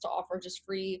hospitals to offer just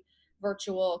free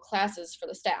virtual classes for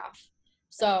the staff.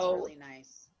 So that's really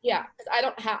nice. Yeah,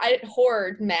 because I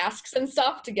hoard masks and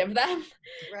stuff to give them,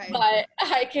 right. But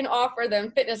I can offer them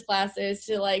fitness classes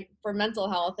to like for mental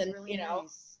health and really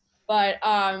nice. But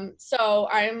so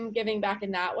I'm giving back in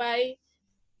that way.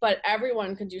 But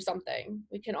everyone can do something.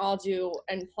 We can all do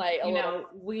and play a little. You know,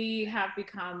 we have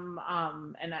become,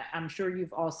 and I'm sure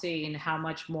you've all seen how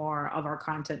much more of our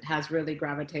content has really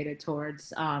gravitated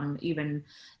towards even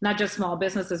not just small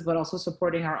businesses, but also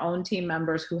supporting our own team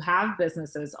members who have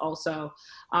businesses also.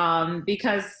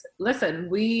 Because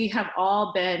listen, we have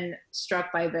all been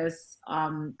struck by this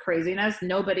craziness.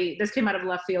 This came out of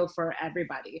left field for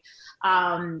everybody.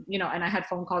 You know, and I had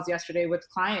phone calls yesterday with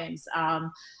clients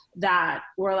that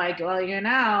were like, well, you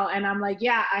know, and I'm like,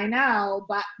 yeah, I know,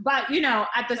 but you know,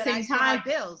 at the same time,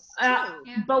 bills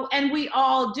and we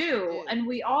all do, and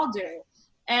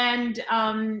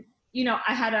you know,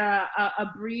 I had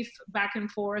a brief back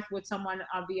and forth with someone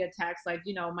via text, like,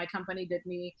 you know, my company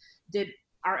did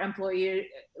our employee,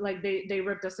 like they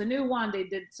ripped us a new one, they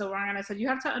did so wrong, and I said, you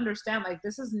have to understand, like,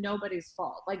 this is nobody's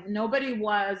fault, like nobody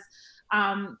was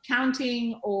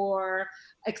counting or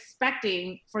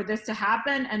expecting for this to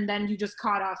happen, and then you just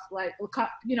caught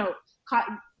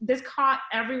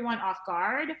everyone off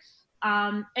guard.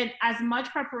 And as much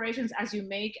preparations as you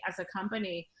make as a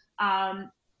company,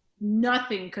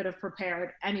 nothing could have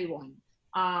prepared anyone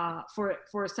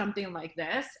for something like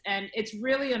this. And it's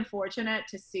really unfortunate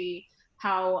to see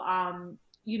how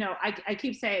you know, I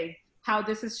keep saying how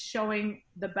this is showing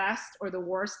the best or the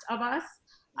worst of us.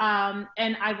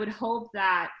 And I would hope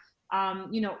that,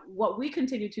 you know, what we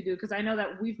continue to do, because I know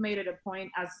that we've made it a point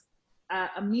as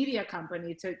a media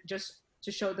company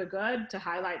to show the good, to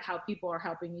highlight how people are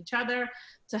helping each other,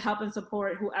 to help and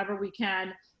support whoever we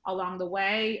can along the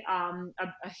way.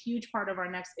 A huge part of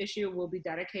our next issue will be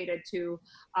dedicated to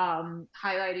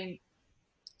highlighting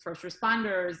first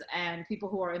responders and people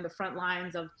who are in the front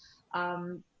lines of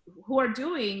who are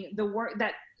doing the work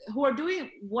who are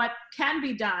doing what can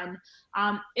be done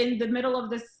in the middle of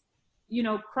this, you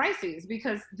know, crises,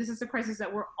 because this is a crisis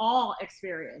that we're all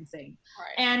experiencing.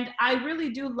 Right. And I really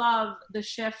do love the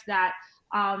shift that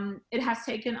it has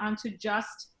taken onto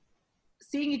just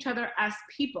seeing each other as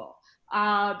people.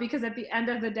 Because at the end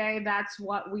of the day, that's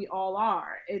what we all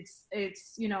are. It's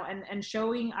you know, and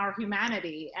showing our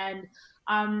humanity, and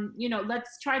you know,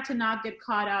 let's try to not get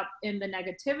caught up in the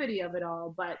negativity of it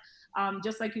all. But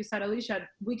just like you said, Alicia,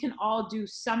 we can all do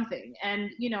something.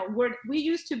 And you know, we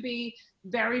used to be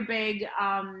very big,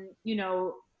 you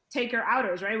know, taker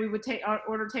outers, right? We would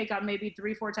order takeout maybe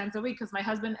 3-4 times a week because my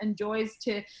husband enjoys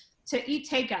to eat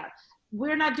takeout.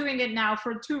 We're not doing it now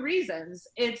for 2 reasons.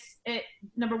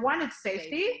 Number one, it's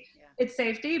safety. Yeah. It's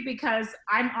safety because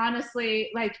I'm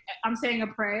honestly, like, I'm saying a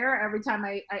prayer every time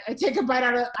I take a bite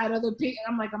out of the pizza.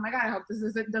 I'm like, oh my God, I hope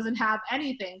this doesn't have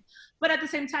anything. But at the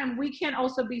same time, we can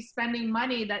also be spending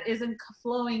money that isn't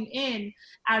flowing in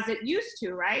as it used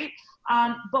to, right?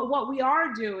 But what we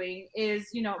are doing is,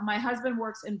 you know, my husband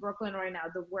works in Brooklyn right now,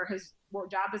 where his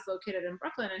work job is located in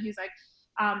Brooklyn, and he's like,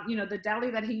 you know, the deli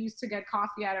that he used to get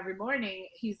coffee at every morning,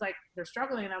 he's like, they're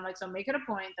struggling. And I'm like, so make it a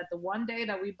point that the one day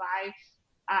that we buy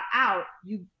out,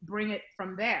 you bring it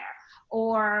from there.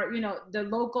 Or, you know, the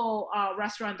local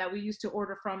restaurant that we used to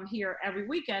order from here every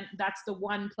weekend, that's the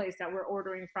one place that we're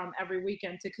ordering from every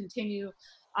weekend to continue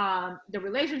the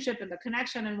relationship and the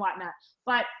connection and whatnot.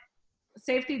 But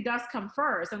safety does come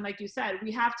first. And like you said,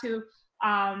 we have to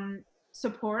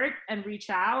support and reach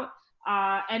out.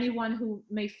 Anyone who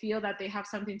may feel that they have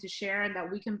something to share and that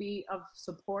we can be of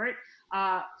support,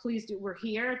 please do. We're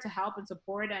here to help and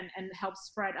support and help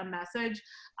spread a message.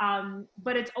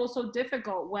 But it's also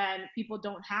difficult when people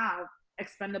don't have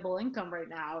expendable income right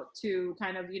now to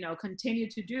kind of, you know, continue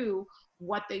to do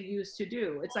what they used to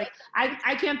do. It's like,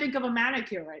 I can't think of a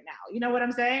manicure right now. You know what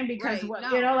I'm saying? Because,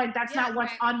 you know, like that's not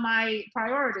what's on my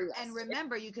priority list. And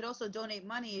remember, you could also donate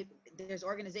money. There's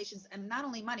organizations, and not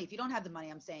only money, if you don't have the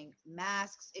money, I'm saying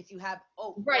masks, if you have,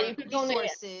 you could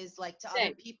resources, like to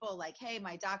other people, like, hey,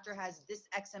 my doctor has this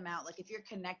X amount. Like if you're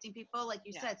connecting people, like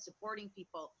you said, supporting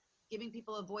people, giving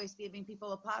people a voice, giving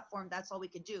people a platform, that's all we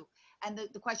could do. And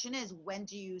the question is, when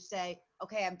do you say,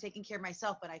 okay, I'm taking care of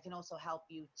myself, but I can also help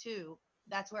you too?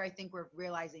 That's where I think we're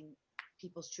realizing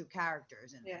people's true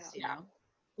characters in this, you know?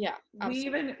 Yeah.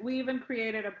 Absolutely. We even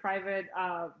created a private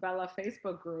Bella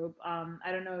Facebook group.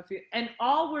 I don't know if you, and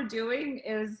all we're doing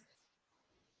is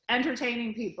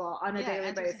entertaining people on a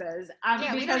daily basis.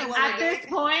 Because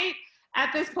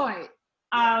at this point,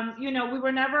 you know, we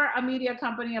were never a media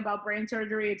company about brain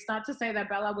surgery. It's not to say that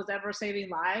Bella was ever saving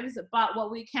lives, but what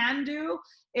we can do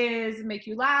is make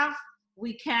you laugh.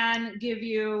 We can give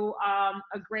you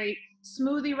a great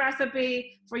smoothie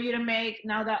recipe for you to make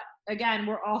now that, again,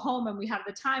 we're all home and we have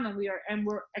the time and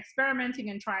we're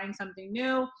experimenting and trying something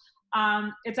new.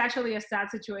 It's actually a sad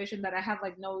situation that I have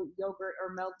like no yogurt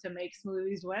or milk to make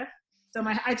smoothies with. So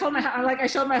I showed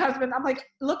my husband, I'm like,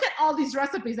 look at all these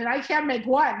recipes and I can't make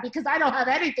one because I don't have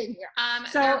anything here.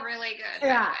 So they're really good.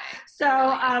 Yeah.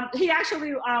 So he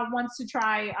actually wants to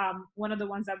try one of the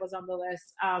ones that was on the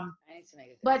list.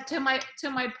 But to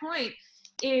my point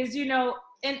is, you know,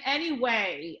 in any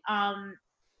way,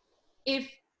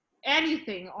 if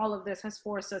anything, all of this has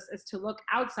forced us is to look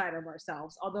outside of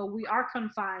ourselves, although we are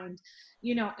confined,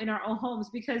 you know, in our own homes,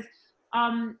 because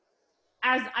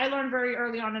as I learned very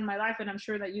early on in my life, and I'm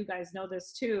sure that you guys know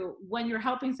this too, when you're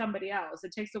helping somebody else,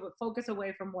 it takes the focus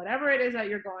away from whatever it is that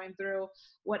you're going through,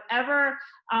 whatever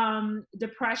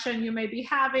depression you may be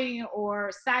having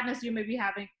or sadness you may be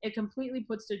having. It completely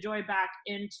puts the joy back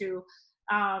into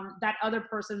that other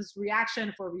person's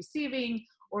reaction for receiving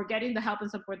or getting the help and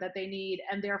support that they need.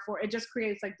 And therefore it just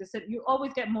creates like this, you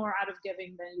always get more out of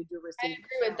giving than you do receiving. I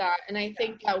agree with that. And I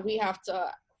think that we have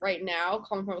to right now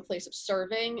come from a place of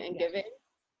serving and giving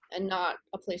and not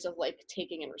a place of like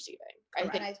taking and receiving. I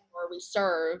think the more we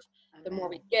serve, the more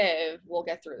we give, we'll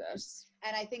get through this.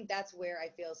 And I think that's where I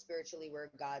feel spiritually where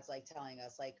God's like telling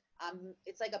us, like,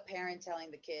 it's like a parent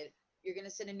telling the kid, you're going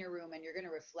to sit in your room and you're going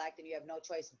to reflect and you have no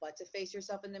choice but to face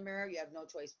yourself in the mirror. You have no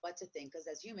choice but to think, because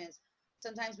as humans,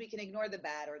 sometimes we can ignore the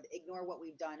bad or ignore what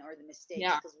we've done or the mistakes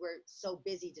because we're so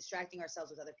busy distracting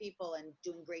ourselves with other people and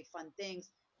doing great fun things,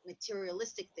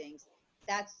 materialistic things.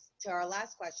 That's to our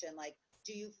last question. Like,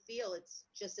 do you feel it's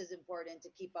just as important to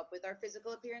keep up with our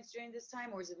physical appearance during this time,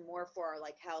 or is it more for our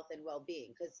like health and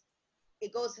well-being? Because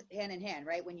it goes hand in hand,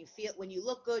 right? When you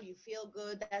look good, you feel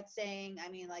good. That saying, I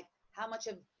mean, like, how much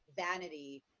of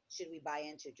vanity should we buy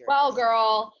into during this?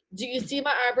 Girl, do you see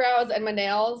my eyebrows and my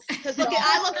nails? Because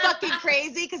I look fucking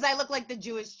crazy because I look like the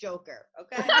Jewish Joker,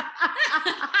 okay?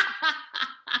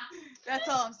 That's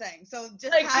all I'm saying. So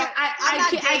just like,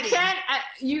 I can't.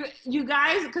 You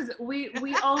guys, because we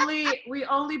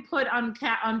only put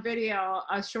on video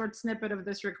a short snippet of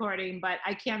this recording, but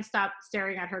I can't stop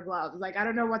staring at her gloves. Like, I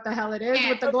don't know what the hell it is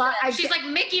with the glove. She's like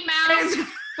Mickey Mouse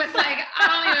with like, I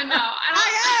don't even know.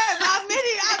 I'm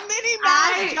Minnie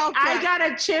Mouse. I got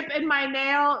a chip in my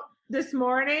nail this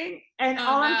morning, and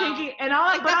I'm thinking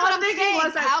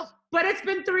was like. But it's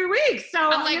been 3 weeks, so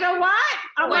like, you know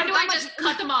what? When do I just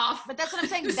cut them off? But that's what I'm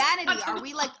saying. Vanity.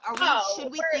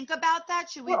 Should we think about that?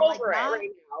 Should we We're over it right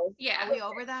now? Yeah. Are we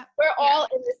over that? We're all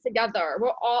in this together.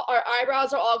 Our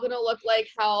eyebrows are all gonna look like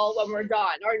hell when we're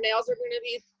done. Our nails are gonna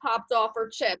be popped off or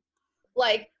chipped.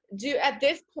 Like, at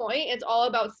this point, it's all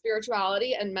about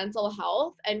spirituality and mental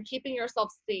health and keeping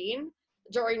yourself sane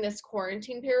during this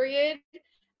quarantine period.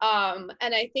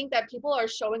 And I think that people are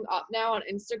showing up now on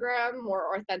Instagram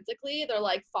more authentically. They're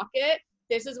like, fuck it.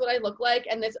 This is what I look like.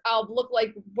 And I'll look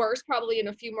like worse probably in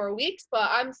a few more weeks, but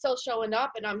I'm still showing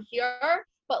up and I'm here.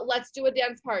 But let's do a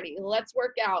dance party. Let's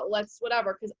work out. Let's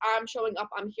whatever, because I'm showing up.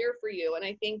 I'm here for you. And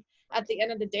I think at the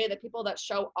end of the day, the people that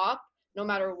show up no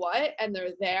matter what, and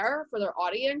they're there for their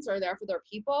audience or there for their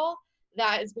people,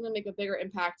 that is going to make a bigger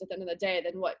impact at the end of the day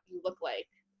than what you look like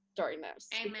during this.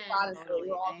 Amen. Honestly,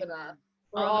 we're all gonna.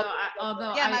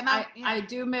 I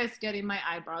do miss getting my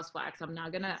eyebrows waxed. I'm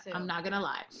not gonna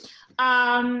lie.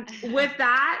 With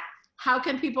that, how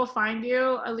can people find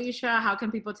you, Alicia? How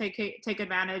can people take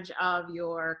advantage of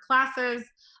your classes?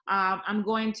 I'm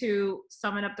going to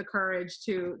summon up the courage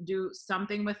to do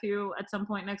something with you at some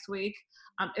point next week,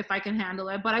 if I can handle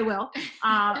it, but I will.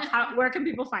 Where can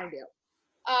people find you?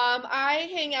 I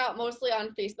hang out mostly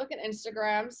on Facebook and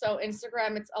Instagram. So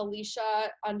Instagram, it's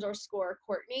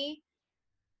Alicia_Courtney.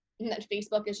 And then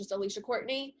Facebook is just Alicia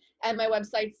Courtney. And my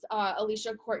website's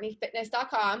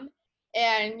AliciaCourtneyFitness.com.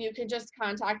 And you can just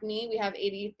contact me. We have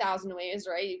 80,000 ways,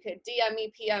 right? You could DM me,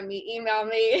 PM me, email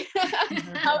me,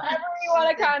 however you want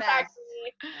to contact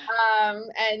me.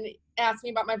 And ask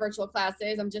me about my virtual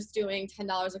classes. I'm just doing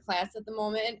 $10 a class at the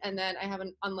moment. And then I have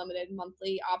an unlimited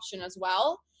monthly option as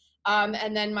well.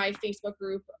 And then my Facebook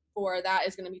group for that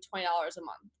is going to be $20 a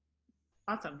month.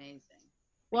 Awesome. Amazing.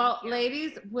 Well,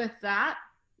 ladies, with that,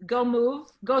 go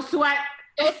move, go sweat.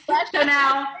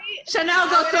 Chanel,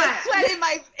 go sweat. Sweat in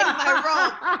my robe.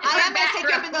 I am going to take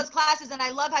you up in those classes, and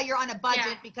I love how you're on a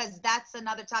budget because that's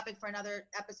another topic for another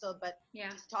episode. But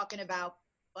just talking about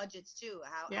budgets too.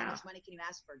 How much money can you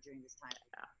ask for during this time?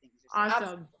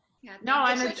 Awesome. Yeah,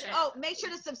 make sure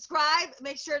to subscribe.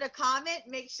 Make sure to comment.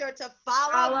 Make sure to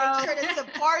follow. Make sure to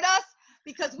support us.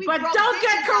 Because we don't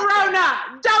get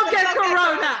corona. Don't get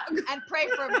corona. And pray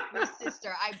for my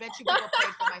sister. I bet you people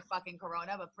pray for my fucking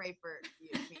corona, but pray for me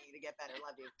to get better.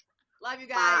 Love you. Love you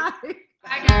guys.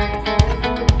 Bye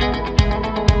guys.